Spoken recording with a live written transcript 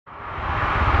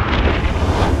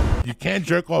You can't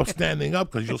jerk off standing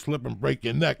up because you'll slip and break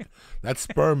your neck. That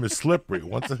sperm is slippery.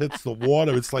 Once it hits the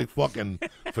water, it's like fucking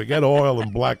forget oil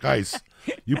and black ice.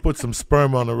 You put some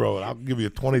sperm on the road, I'll give you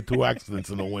 22 accidents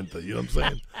in the winter. You know what I'm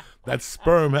saying? That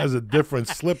sperm has a different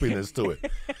slippiness to it.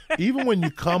 Even when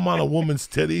you come on a woman's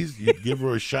titties, you give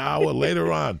her a shower. Later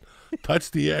on,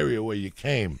 touch the area where you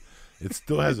came. It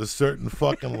still has a certain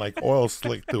fucking like oil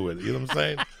slick to it. You know what I'm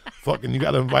saying? Fucking, you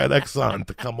got to invite Exxon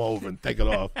to come over and take it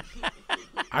off.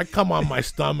 I come on my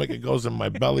stomach, it goes in my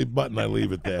belly button, I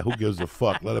leave it there. Who gives a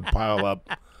fuck? Let it pile up.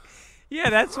 Yeah,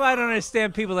 that's why I don't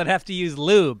understand people that have to use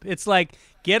lube. It's like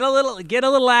get a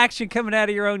little action coming out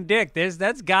of your own dick.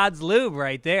 That's God's lube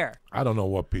right there. I don't know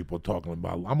what people are talking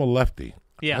about. I'm a lefty.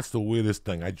 Yeah. That's the weirdest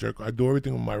thing. I do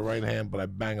everything with my right hand, but I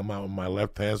bang them out with my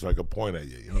left hand so I can point at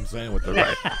you. You know what I'm saying? With the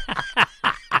right.